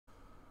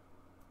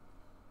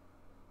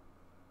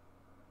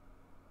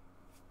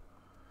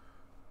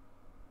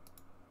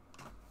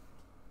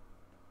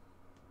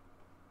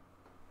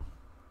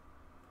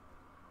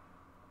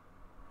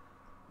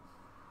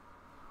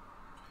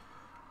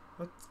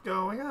What's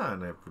going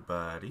on,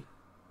 everybody?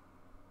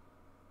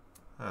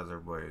 How's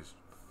everybody's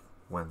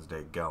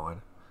Wednesday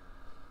going?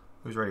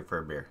 Who's ready for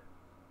a beer?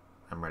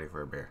 I'm ready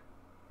for a beer.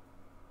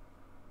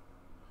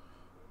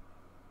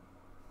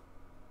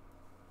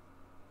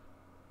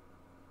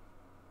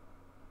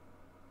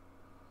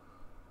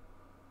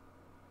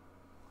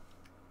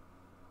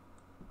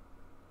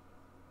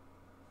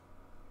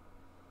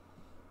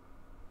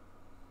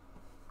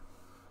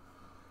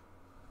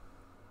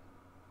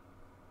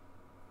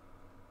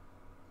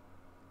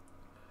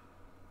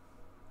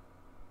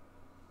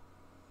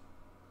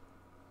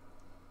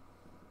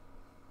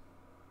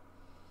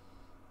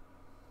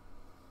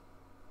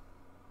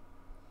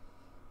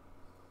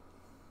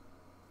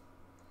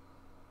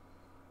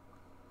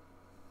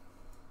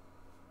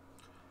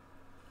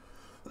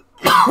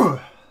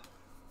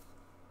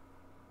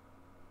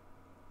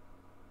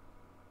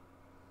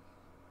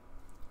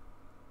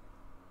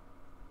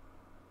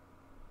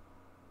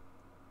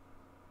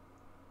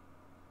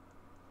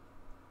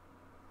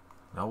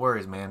 No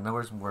worries, man. No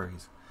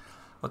worries.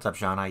 What's up,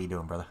 Sean? How you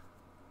doing, brother?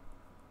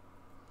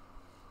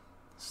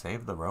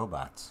 Save the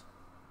robots.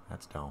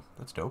 That's dope.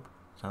 That's dope.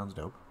 Sounds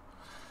dope.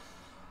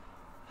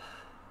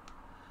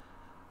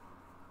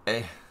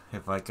 Hey,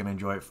 if I can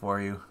enjoy it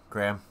for you,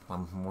 Graham,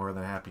 I'm more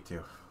than happy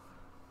to.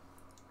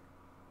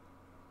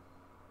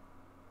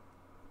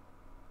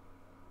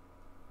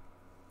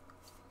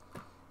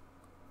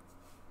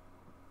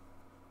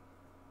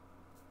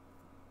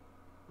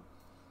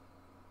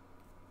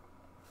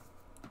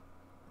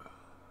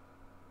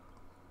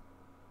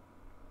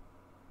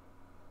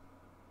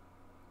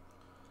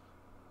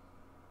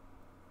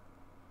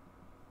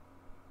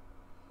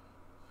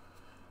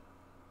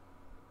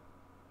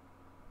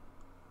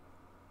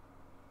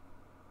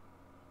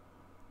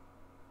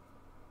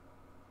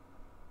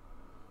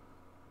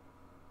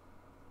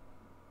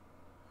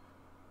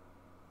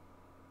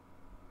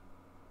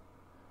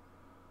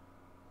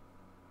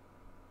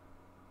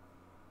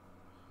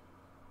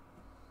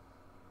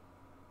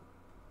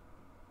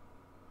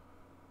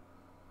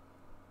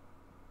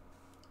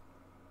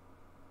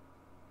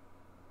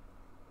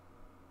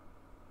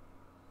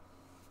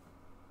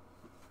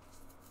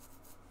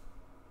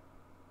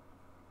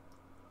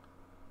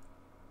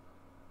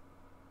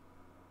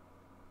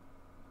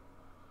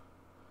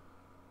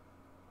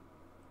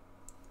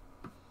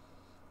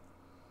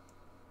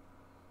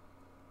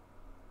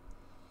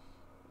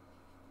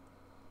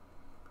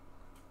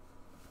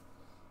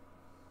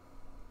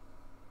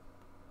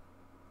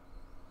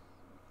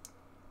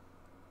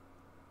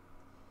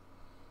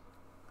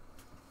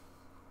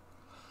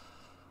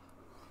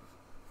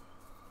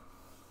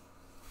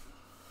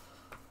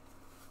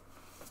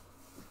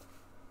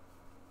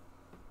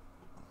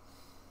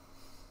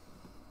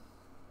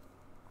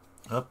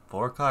 Up,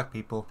 4 o'clock,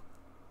 people.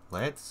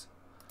 Let's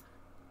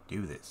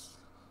do this.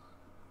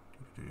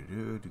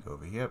 Go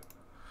over here.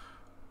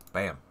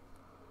 Bam.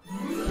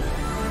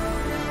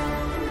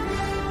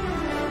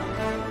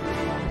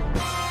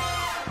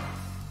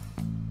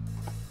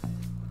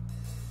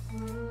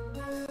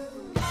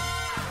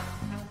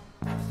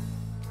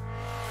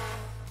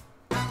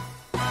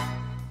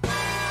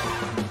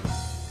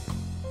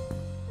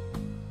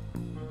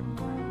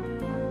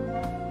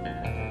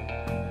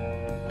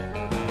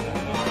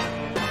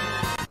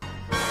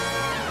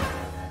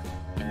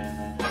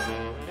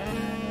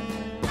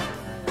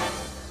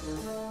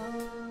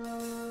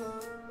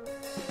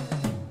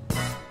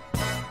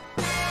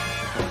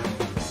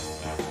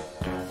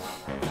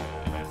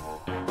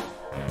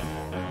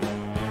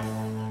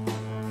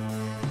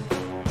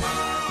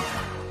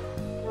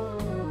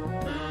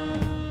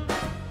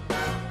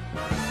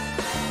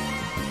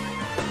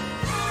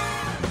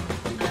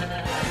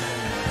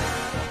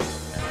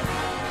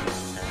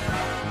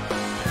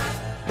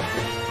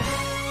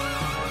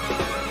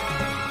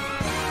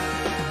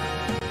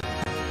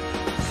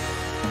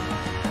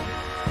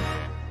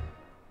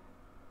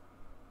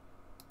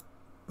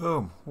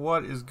 Boom.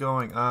 What is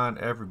going on,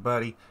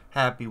 everybody?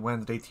 Happy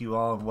Wednesday to you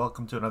all, and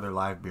welcome to another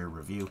live beer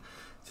review.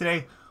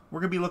 Today,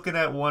 we're going to be looking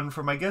at one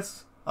from, I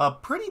guess, a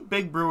pretty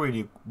big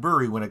brewery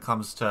when it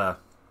comes to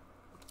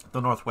the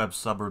northwest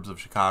suburbs of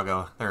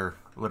Chicago. They're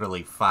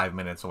literally 5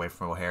 minutes away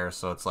from O'Hare,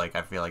 so it's like,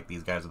 I feel like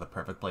these guys are the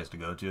perfect place to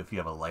go to if you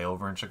have a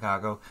layover in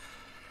Chicago.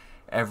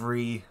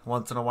 Every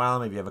once in a while,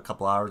 maybe you have a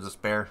couple hours to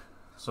spare.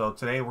 So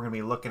today, we're going to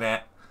be looking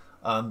at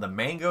the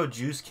Mango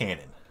Juice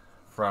Cannon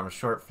from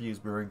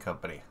Shortfuse Brewing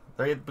Company.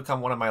 They've become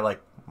one of my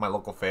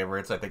local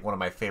favorites. I think one of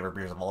my favorite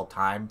beers of all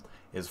time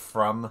is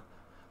from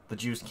the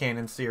Juice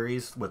Cannon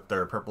series with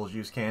their Purple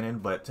Juice Cannon.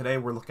 But today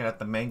we're looking at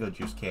the Mango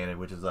Juice Cannon,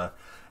 which is a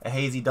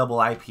hazy double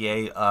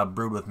IPA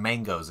brewed with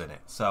mangoes in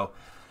it. So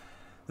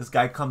this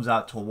guy comes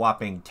out to a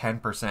whopping 10%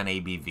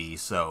 ABV.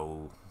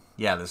 So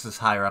yeah, this is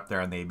higher up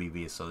there on the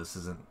ABV. So this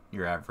isn't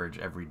your average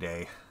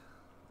everyday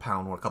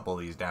pound a couple of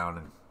these down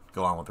and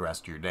go on with the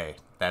rest of your day.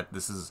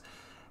 This is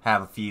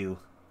have a few,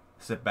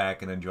 sit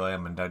back and enjoy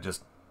them, and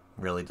just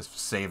really just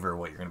savor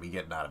what you're going to be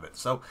getting out of it.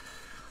 So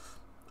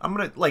I'm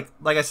going to, like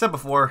I said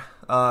before,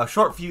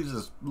 Shortfuse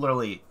is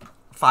literally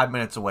 5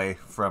 minutes away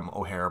from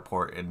O'Hare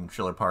Port in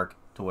Schiller Park,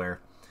 to where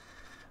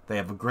they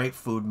have a great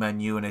food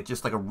menu, and it's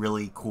just like a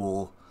really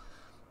cool,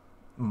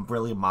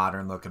 really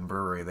modern looking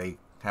brewery. They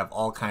have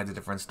all kinds of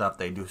different stuff.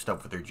 They do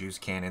stuff with their Juice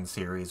Cannon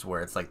series,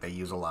 where it's like they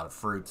use a lot of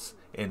fruits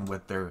in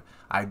with their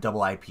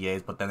double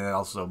IPAs, but then they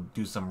also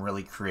do some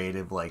really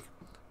creative, like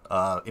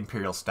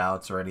imperial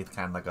stouts or anything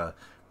kind of like a.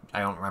 I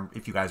don't remember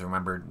if you guys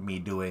remembered me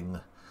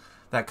doing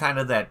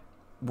that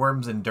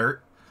worms and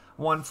dirt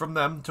one from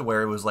them, to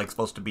where it was like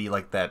supposed to be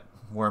like that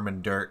worm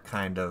and dirt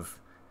kind of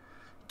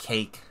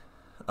cake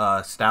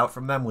stout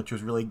from them, which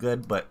was really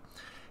good. But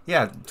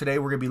yeah, today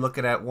we're gonna be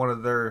looking at one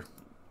of their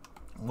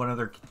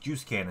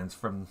juice cannons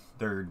from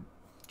their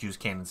Juice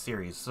Cannon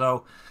series.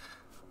 So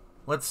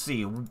let's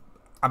see.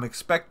 I'm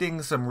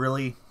expecting some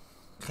really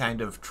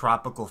kind of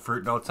tropical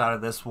fruit notes out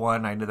of this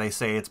one. I know they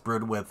say it's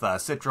brewed with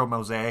Citro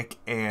Mosaic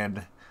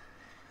and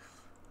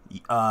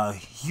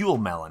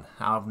Huel Melon.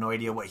 I have no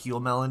idea what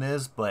Huel Melon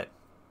is,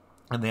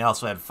 and they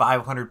also had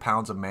 500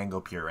 pounds of mango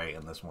puree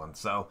in this one.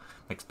 So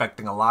I'm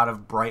expecting a lot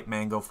of bright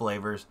mango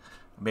flavors.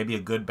 Maybe a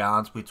good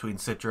balance between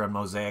Citra and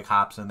Mosaic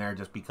hops in there,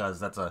 just because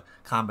that's a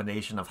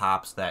combination of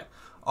hops that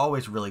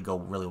always really go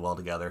really well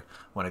together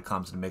when it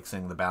comes to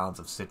mixing the balance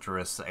of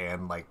citrus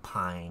and like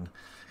pine,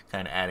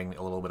 kind of adding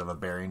a little bit of a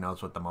berry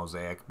notes with the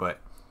Mosaic. But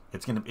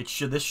this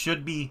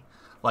should be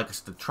like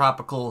the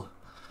tropical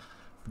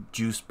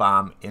juice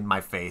bomb in my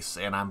face,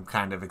 and I'm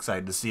kind of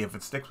excited to see if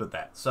it sticks with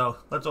that. So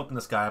let's open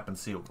this guy up and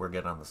see what we're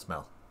getting on the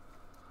smell.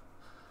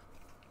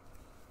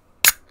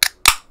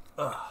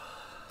 Ugh.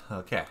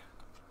 Okay.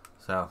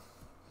 So,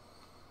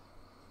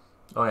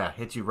 oh yeah,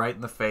 hits you right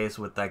in the face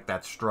with like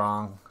that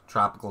strong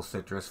tropical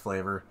citrus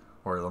flavor,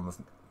 or the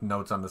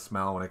notes on the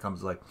smell when it comes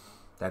to like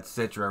that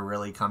citra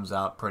really comes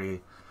out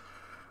pretty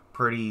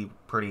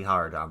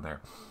hard on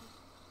there.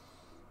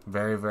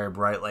 Very, very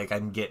bright. Like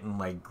I'm getting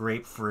like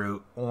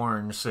grapefruit,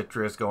 orange,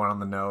 citrus going on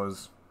the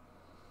nose.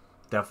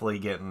 Definitely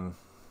getting,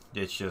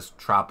 it's just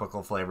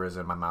tropical flavors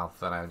in my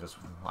mouth, and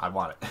I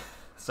want it.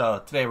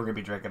 So today we're gonna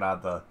be drinking out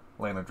of the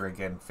Lana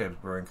Drinkin' Fibs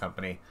Brewing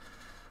Company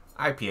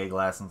IPA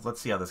glass, and let's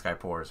see how this guy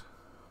pours.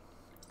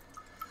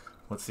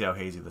 Let's see how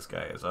hazy this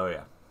guy is. Oh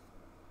yeah,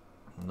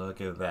 look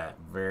at that.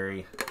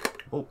 Very,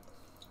 oh,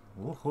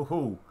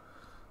 woohoo!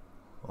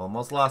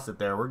 Almost lost it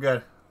there. We're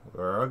good.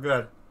 We're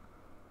good.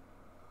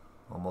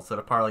 Almost hit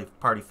a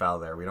party foul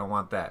there. We don't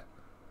want that.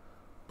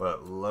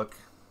 But look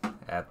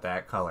at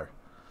that color.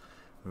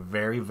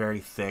 Very, very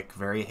thick,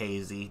 very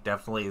hazy.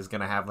 Definitely is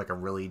going to have like a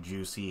really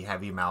juicy,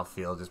 heavy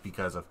mouthfeel just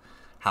because of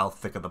how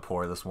thick of the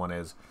pour this one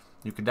is.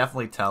 You can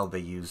definitely tell they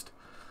used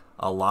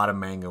a lot of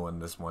mango in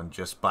this one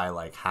just by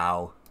like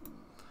how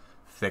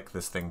thick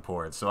this thing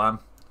poured. So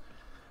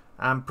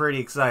I'm pretty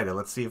excited.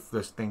 Let's see if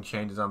this thing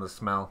changes on the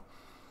smell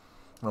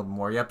a little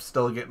more. Yep,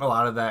 still getting a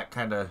lot of that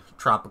kind of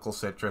tropical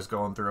citrus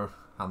going through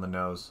on the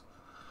nose.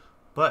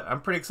 But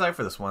I'm pretty excited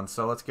for this one,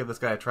 so let's give this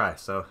guy a try.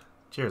 So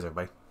cheers,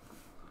 everybody.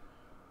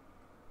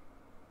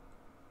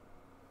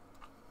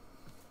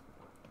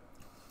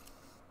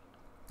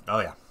 Oh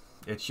yeah,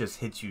 it just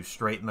hits you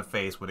straight in the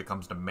face when it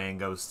comes to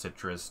mango,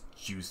 citrus,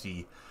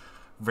 juicy.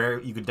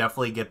 You could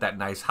definitely get that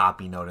nice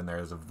hoppy note in there.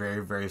 There's a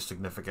very, very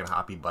significant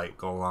hoppy bite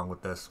go along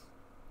with this.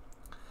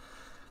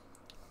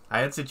 I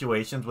had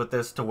situations with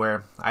this to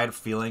where I had a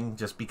feeling,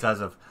 just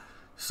because of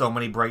so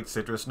many bright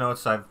citrus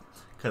notes, I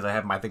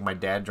think my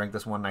dad drank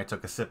this one and I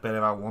took a sip at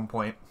it at one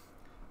point.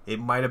 It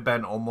might have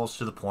been almost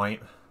to the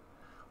point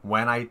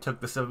when I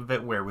took the sip of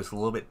it where it was a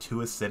little bit too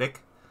acidic,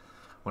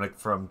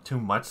 from too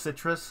much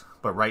citrus.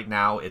 But right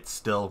now it's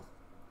still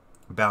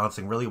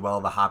balancing really well.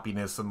 The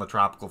hoppiness and the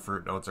tropical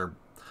fruit notes are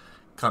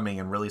coming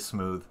in really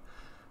smooth.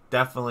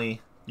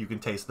 Definitely you can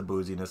taste the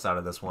booziness out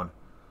of this one.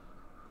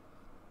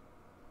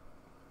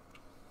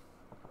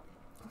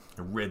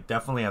 It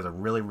definitely has a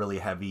really, really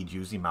heavy,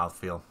 juicy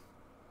mouthfeel.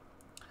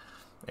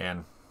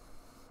 And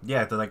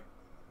yeah,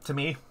 to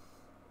me,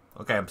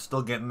 okay, I'm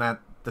still getting that.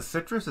 The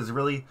citrus is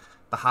really,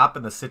 the hop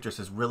and the citrus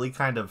is really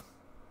kind of,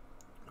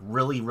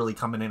 really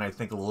coming in, I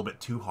think, a little bit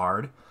too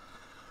hard,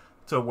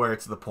 to where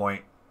it's the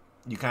point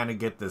you kind of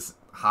get this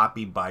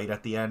hoppy bite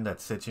at the end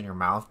that sits in your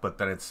mouth, but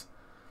then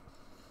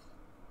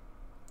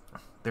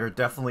there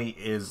definitely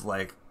is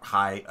like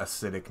high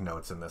acidic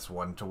notes in this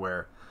one, to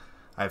where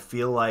I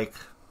feel like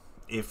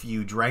if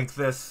you drank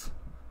this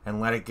and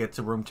let it get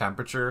to room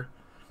temperature,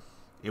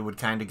 it would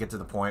kind of get to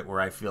the point where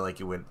I feel like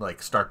it would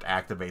like start to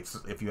activate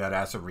if you had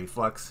acid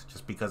reflux,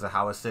 just because of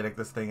how acidic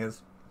this thing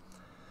is.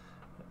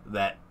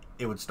 That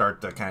it would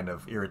start to kind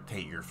of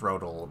irritate your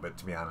throat a little bit,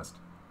 to be honest.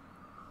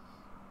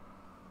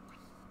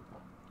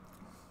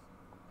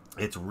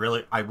 It's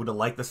really, I would have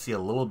liked to see a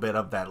little bit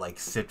of that like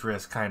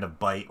citrus kind of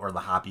bite, or the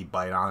hoppy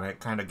bite on it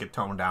kind of get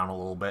toned down a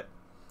little bit,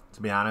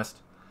 to be honest.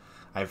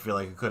 I feel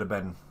like it could have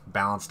been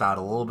balanced out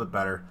a little bit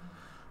better.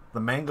 The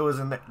mango is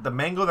in the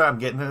mango that I'm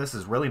getting in this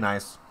is really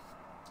nice,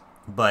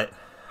 but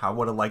I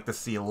would have liked to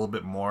see a little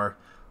bit more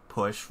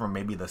push from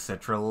maybe the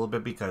citra a little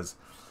bit, because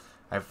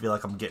I feel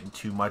like I'm getting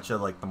too much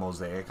of like the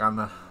Mosaic on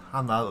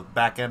the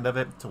back end of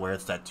it, to where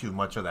it's that too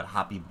much of that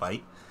hoppy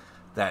bite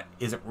that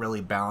isn't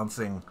really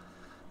balancing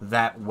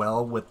that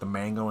well with the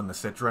mango and the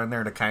citra in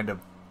there to kind of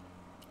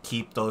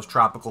keep those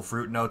tropical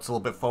fruit notes a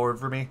little bit forward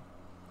for me.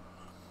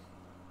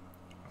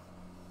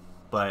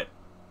 But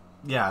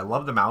yeah, I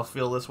love the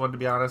mouthfeel of this one, to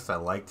be honest.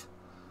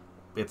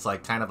 It's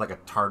like kind of like a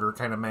tartar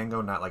kind of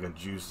mango, not like a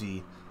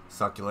juicy,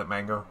 succulent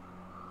mango.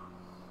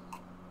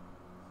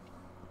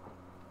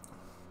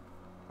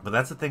 But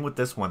that's the thing with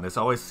this one. This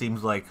always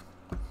seems like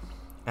it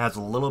has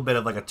a little bit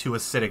of like a too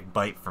acidic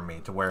bite for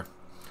me, to where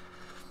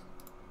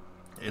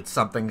it's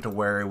something to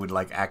where it would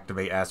like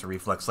activate acid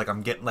reflux. Like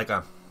I'm getting like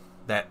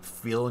that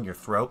feel in your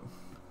throat,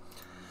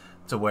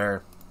 to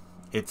where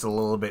it's a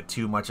little bit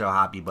too much of a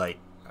hoppy bite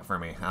for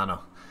me. I don't know.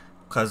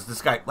 Because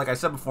this guy, like I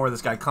said before,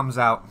 this guy comes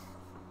out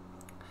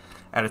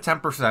at a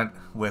 10%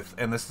 with,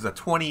 and this is a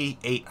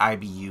 28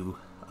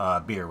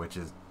 IBU beer, which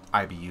is,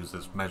 IBUs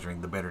is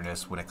measuring the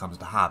bitterness when it comes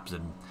to hops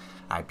and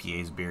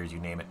IPAs, beers, you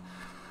name it.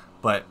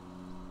 But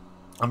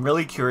I'm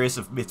really curious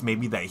if it's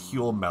maybe that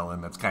Huel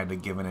melon that's kind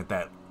of giving it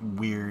that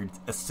weird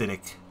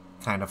acidic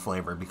kind of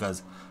flavor,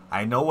 because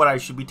I know what I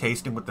should be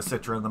tasting with the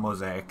Citra and the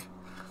Mosaic.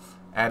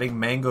 Adding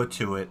mango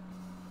to it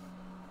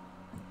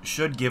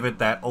should give it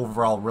that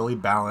overall really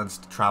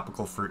balanced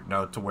tropical fruit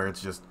note, to where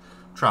it's just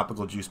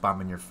tropical juice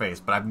bomb in your face.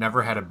 But I've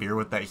never had a beer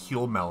with that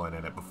Huel melon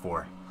in it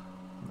before.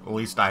 At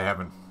least I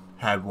haven't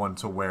had one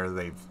to where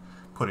they've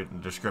put it in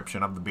the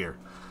description of the beer.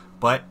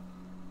 But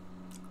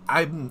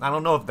I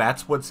don't know if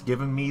that's what's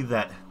given me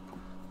that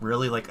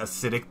really like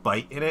acidic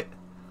bite in it.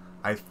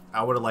 I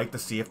would have liked to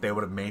see if they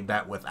would have made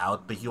that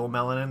without the Huel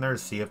melon in there, to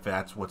see if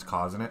that's what's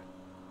causing it.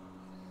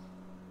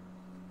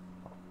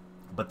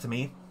 But to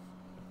me,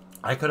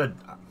 I could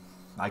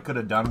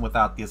have done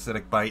without the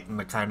acidic bite and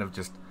the kind of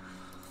just,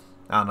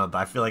 I don't know,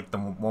 I feel like the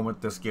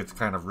moment this gets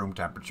kind of room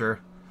temperature,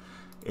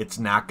 it's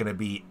not going to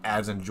be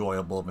as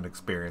enjoyable of an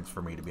experience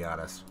for me, to be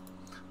honest.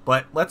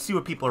 But let's see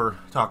what people are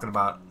talking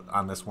about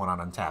on this one on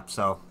Untappd.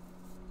 So,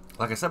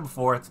 like I said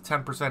before, it's a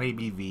 10%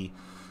 ABV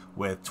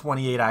with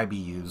 28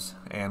 IBUs,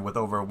 and with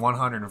over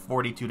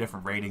 142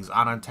 different ratings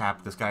on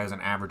Untappd, this guy has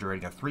an average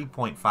rating of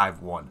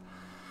 3.51,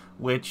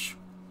 which,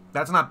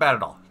 that's not bad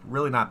at all.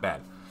 Really not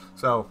bad.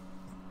 So,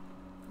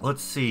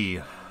 let's see.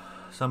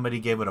 Somebody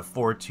gave it a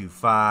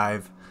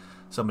 4.25.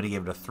 Somebody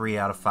gave it a 3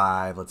 out of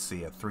 5. Let's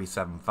see, a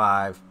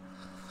 3.75.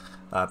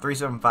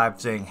 3.75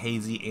 saying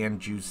hazy and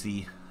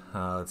juicy.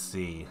 Let's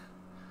see.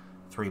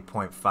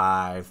 3.5,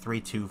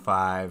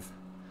 3.25,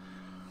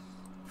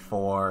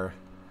 4,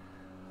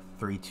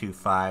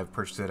 3.25.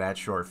 Purchased it at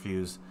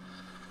Shortfuse.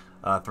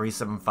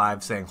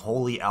 3.75 saying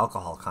holy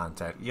alcohol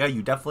content. Yeah,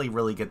 you definitely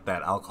really get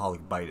that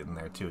alcoholic bite in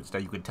there too.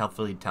 You could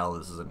definitely tell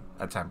this is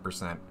a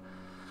 10%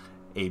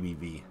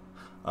 ABV.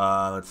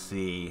 Let's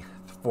see.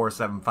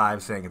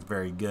 4.75 saying it's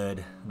very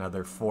good.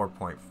 Another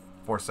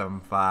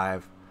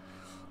 4.475.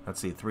 Let's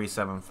see.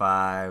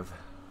 3.75,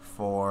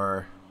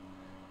 4,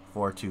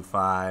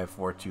 4.25,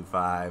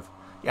 4.25.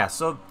 Yeah,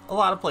 so a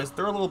lot of places.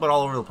 They're a little bit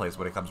all over the place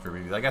when it comes to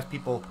reviews. I guess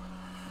people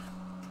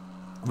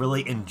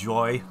really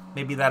enjoy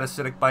maybe that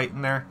acidic bite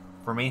in there.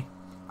 For me,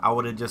 I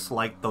would have just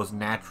liked those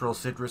natural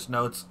citrus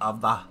notes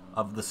of the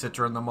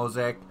Citra and the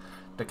Mosaic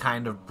to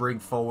kind of bring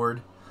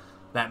forward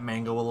that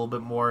mango a little bit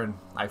more, and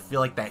I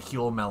feel like that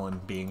Huel melon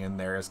being in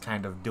there is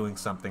kind of doing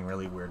something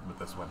really weird with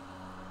this one.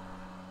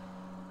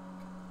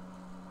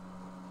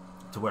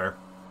 To where,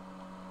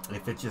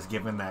 if it's just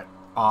given that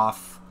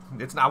off,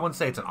 it's not, I wouldn't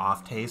say it's an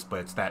off taste,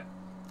 but it's that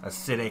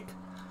acidic,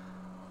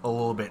 a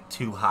little bit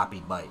too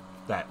hoppy bite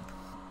that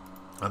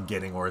I'm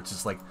getting, or it's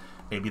just like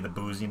maybe the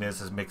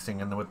booziness is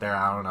mixing in with there.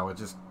 I don't know. It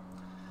just,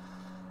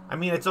 I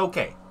mean, it's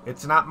okay.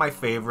 It's not my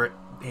favorite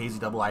hazy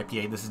double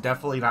IPA. This is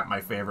definitely not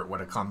my favorite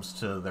when it comes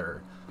to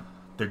their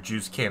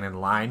Juice Cannon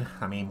line.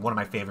 I mean, one of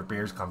my favorite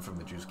beers comes from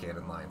the Juice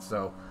Cannon line.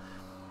 So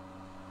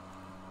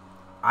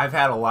I've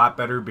had a lot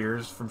better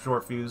beers from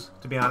Shortfuse,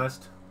 to be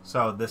honest.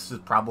 So this is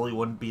probably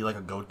wouldn't be like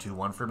a go-to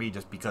one for me,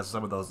 just because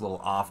some of those little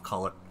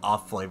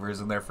off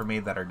flavors in there for me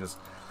that are just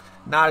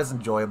not as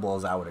enjoyable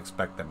as I would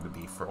expect them to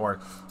be. Or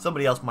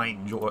somebody else might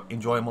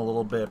enjoy them a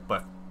little bit,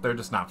 but they're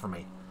just not for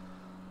me.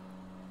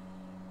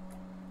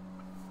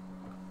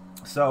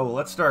 So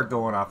let's start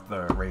going off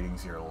the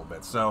ratings here a little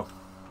bit. So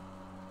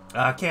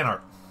can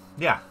art,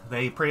 yeah,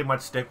 they pretty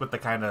much stick with the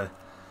kind of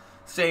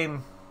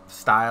same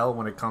style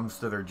when it comes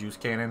to their juice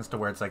cannons, to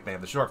where it's like they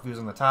have the short fuse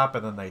on the top,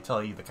 and then they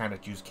tell you the kind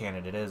of juice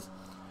cannon it is,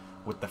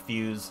 with the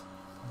fuse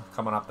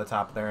coming off the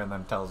top there, and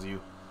then tells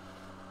you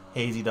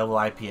hazy double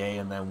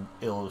IPA, and then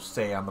it'll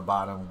say on the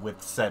bottom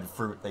with said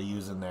fruit they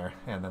use in there,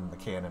 and then the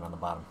cannon on the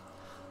bottom.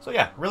 So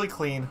yeah, really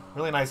clean,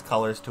 really nice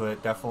colors to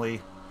it.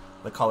 Definitely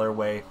the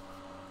colorway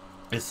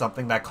is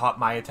something that caught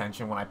my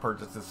attention when I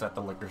purchased this at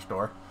the liquor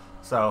store.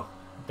 So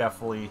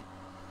definitely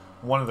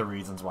one of the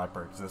reasons why I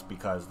purchased this,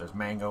 because there's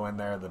mango in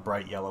there. The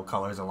bright yellow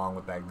colors along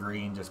with that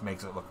green just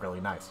makes it look really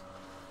nice.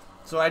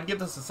 So I'd give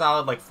this a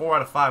solid like 4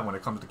 out of 5 when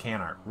it comes to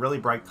can art. Really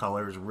bright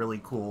colors,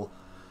 really cool,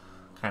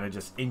 kind of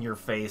just in your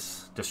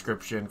face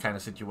description kind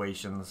of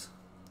situations.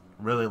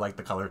 Really like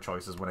the color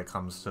choices when it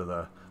comes to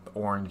the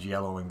orange,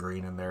 yellow, and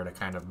green in there to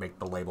kind of make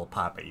the label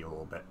pop at you a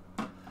little bit.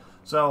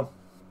 So,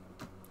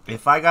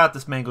 if I got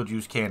this mango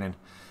juice cannon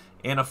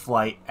in a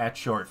flight at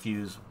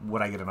Shortfuse,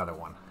 would I get another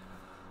one?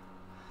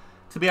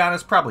 To be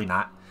honest, probably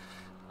not.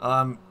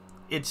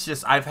 It's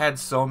just, I've had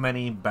so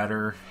many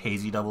better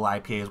hazy double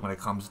IPAs when it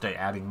comes to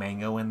adding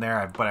mango in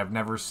there, but I've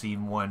never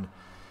seen one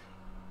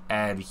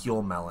add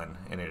Huel melon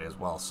in it as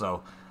well.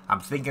 So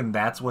I'm thinking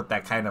that's what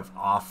that kind of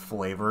off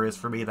flavor is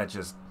for me. That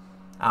just,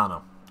 I don't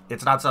know.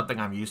 It's not something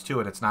I'm used to,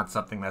 and it's not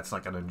something that's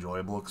like an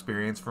enjoyable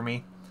experience for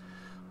me.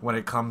 When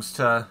it comes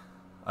to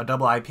a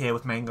double IPA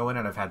with mango in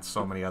it, I've had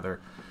so many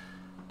other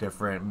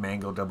different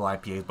mango double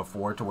IPAs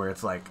before to where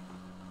it's like,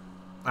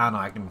 I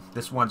don't know,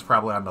 this one's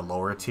probably on the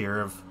lower tier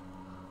of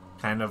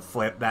kind of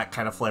that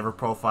kind of flavor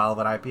profile of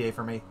an IPA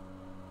for me.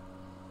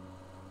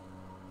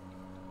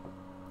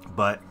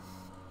 But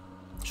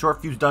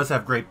Shortfuse does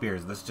have great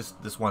beers.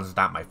 This one's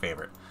not my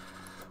favorite.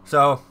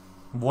 So,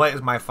 what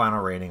is my final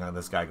rating on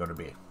this guy going to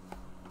be?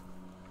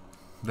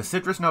 The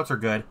citrus notes are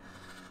good.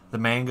 The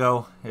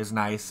mango is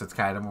nice. It's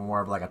kind of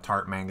more of like a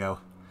tart mango.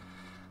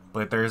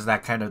 But there's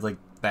that kind of like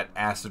that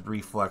acid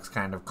reflux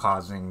kind of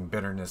causing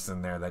bitterness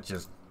in there that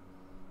just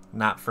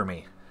not for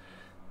me.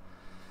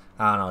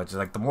 I don't know. It's just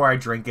like the more I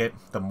drink it,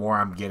 the more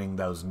I'm getting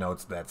those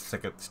notes that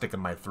stick in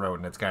my throat,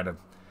 and it's kind of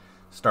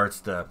starts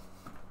to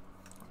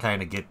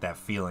kind of get that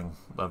feeling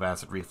of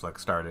acid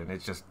reflux started.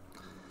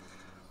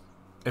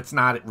 It's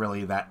not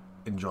really that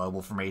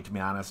enjoyable for me, to be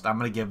honest. I'm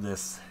gonna give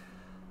this.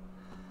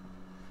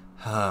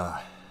 It's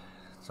a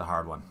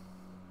hard one.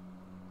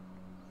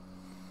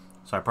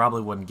 So I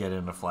probably wouldn't get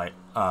into flight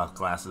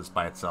glasses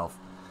by itself.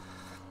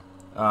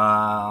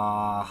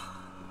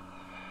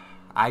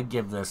 I'd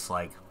give this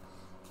like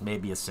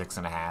maybe a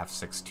 6.5,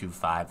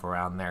 6.25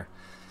 around there.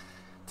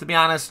 To be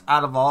honest,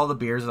 out of all the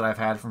beers that I've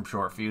had from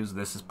Shortfuse,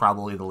 this is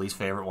probably the least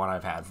favorite one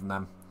I've had from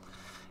them.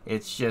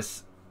 It's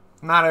just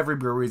not every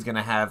brewery is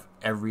gonna have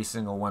every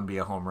single one be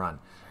a home run.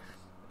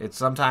 It's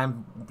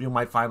sometimes you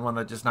might find one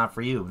that's just not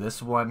for you.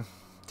 This one,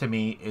 to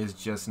me, is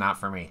just not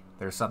for me.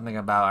 There's something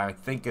about, I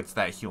think it's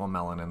that Huel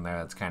melon in there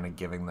that's kind of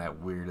giving that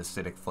weird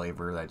acidic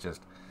flavor that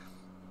just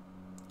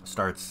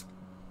starts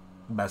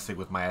messing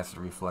with my acid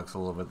reflux a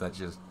little bit. That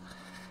just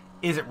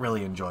isn't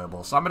really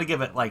enjoyable. So I'm going to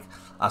give it like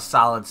a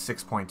solid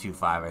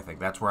 6.25, I think.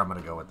 That's where I'm going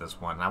to go with this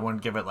one. I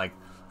wouldn't give it like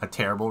a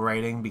terrible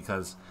rating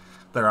because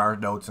there are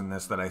notes in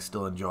this that I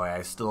still enjoy.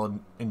 I still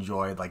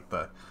enjoy like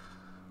the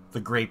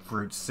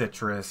grapefruit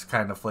citrus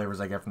kind of flavors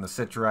I get from the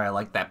Citra. I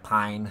like that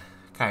pine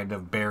kind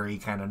of berry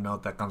kind of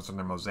note that comes from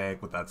their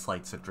mosaic with that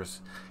slight citrus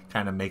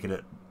kind of making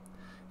it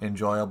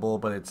enjoyable.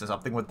 But it's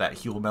something with that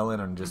Huel melon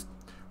and just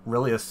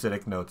really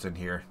acidic notes in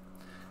here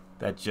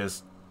that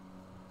just,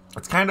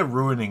 it's kind of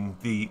ruining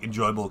the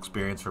enjoyable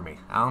experience for me.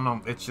 I don't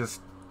know, it's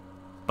just,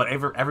 but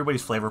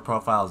everybody's flavor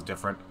profile is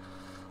different.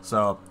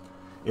 So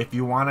if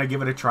you want to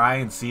give it a try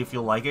and see if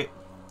you'll like it,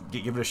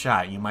 give it a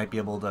shot. You might be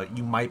able to,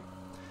 you might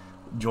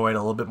enjoy it a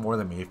little bit more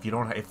than me. If you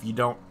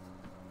don't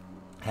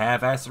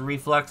have acid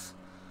reflux,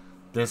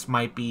 this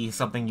might be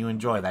something you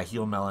enjoy. That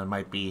Huel melon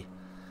might be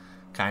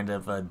kind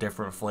of a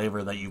different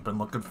flavor that you've been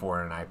looking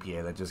for in an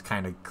IPA that just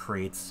kind of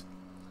creates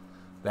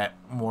that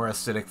more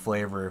acidic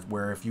flavor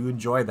where if you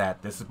enjoy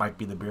that, this might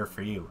be the beer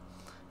for you.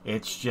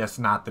 It's just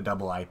not the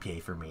double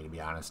IPA for me, to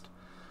be honest.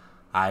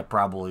 I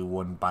probably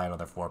wouldn't buy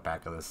another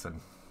 4-pack of this,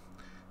 and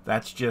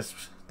that's just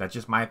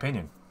my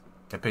opinion.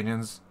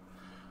 Opinions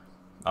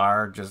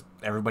are just,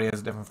 everybody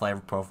has a different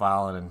flavor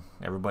profile, and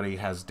everybody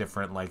has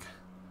different, like,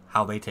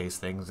 how they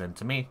taste things, and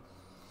to me,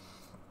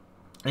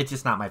 it's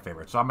just not my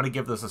favorite. So I'm going to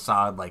give this a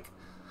solid, like,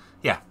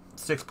 yeah,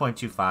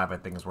 6.25, I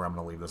think is where I'm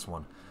going to leave this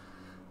one.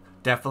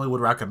 Definitely would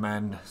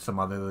recommend some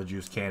other of the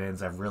juice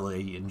cannons I've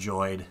really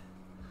enjoyed.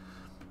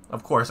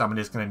 Of course, I'm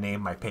just going to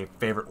name my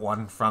favorite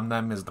one from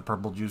them is the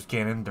Purple Juice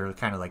Cannon. They're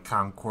kind of like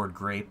Concord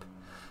Grape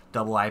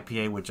Double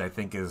IPA, which I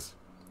think is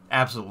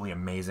absolutely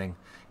amazing.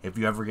 If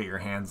you ever get your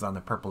hands on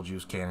the Purple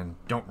Juice Cannon,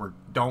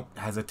 don't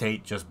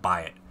hesitate, just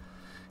buy it.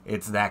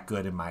 It's that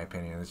good in my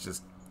opinion. It's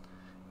just,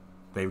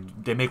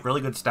 they make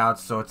really good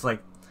stouts, so it's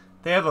like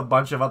they have a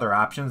bunch of other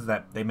options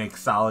that they make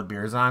solid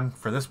beers on.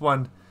 For this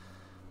one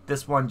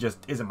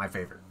just isn't my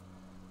favorite.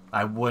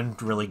 I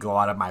wouldn't really go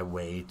out of my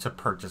way to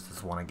purchase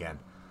this one again.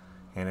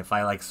 And if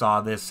I like saw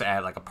this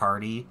at like a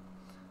party,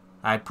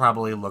 I'd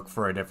probably look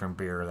for a different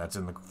beer that's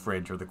in the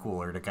fridge or the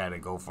cooler to kind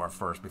of go for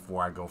first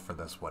before I go for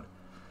this one.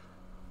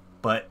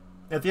 But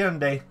at the end of the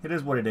day, it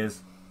is what it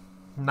is.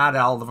 Not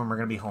all of them are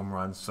going to be home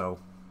runs, so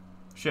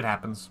shit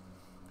happens.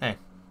 Hey,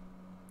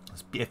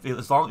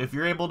 if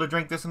you're able to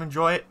drink this and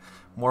enjoy it,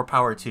 more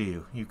power to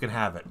you. You can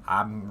have it.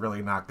 I'm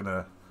really not going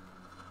to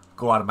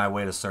go out of my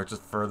way to search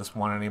for this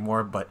one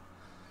anymore, but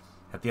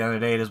at the end of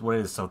the day, it is what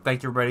it is. So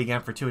thank you everybody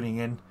again for tuning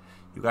in.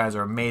 You guys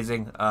are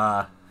amazing.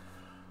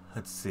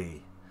 Let's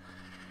see.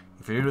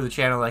 If you're new to the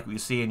channel, like what you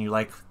see, and you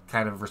like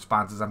kind of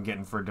responses I'm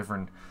getting for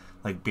different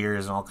like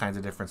beers and all kinds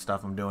of different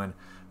stuff I'm doing,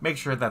 make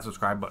sure to hit that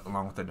subscribe button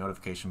along with the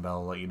notification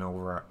bell to let you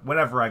know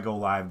whenever I go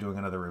live doing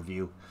another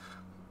review.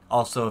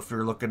 Also, if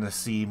you're looking to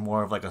see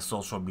more of like a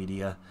social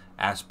media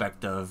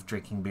aspect of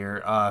drinking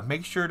beer,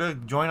 make sure to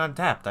join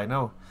Untapped. I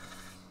know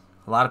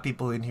A lot of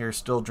people in here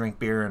still drink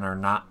beer and are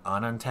not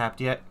on Untapped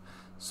yet.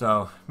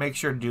 So make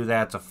sure to do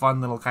that. It's a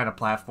fun little kind of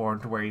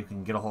platform to where you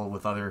can get a hold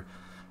with other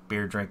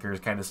beer drinkers,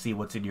 kind of see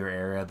what's in your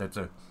area. There's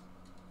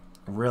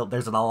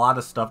a lot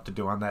of stuff to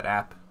do on that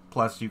app.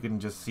 Plus, you can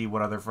just see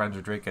what other friends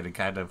are drinking and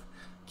kind of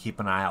keep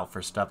an eye out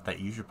for stuff that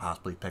you should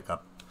possibly pick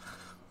up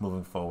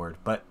moving forward.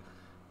 But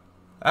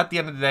at the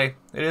end of the day,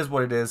 it is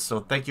what it is.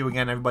 So thank you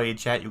again, everybody in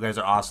chat. You guys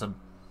are awesome.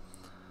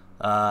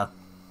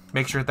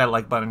 Make sure to hit that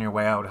like button on your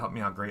way out. It would help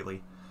me out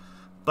greatly.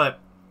 But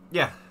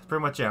yeah, that's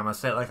pretty much it. I'm going to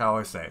say it like I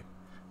always say.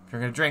 If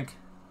you're going to drink,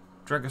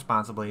 drink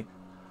responsibly.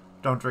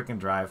 Don't drink and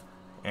drive.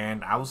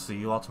 And I will see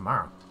you all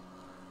tomorrow.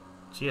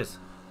 Cheers.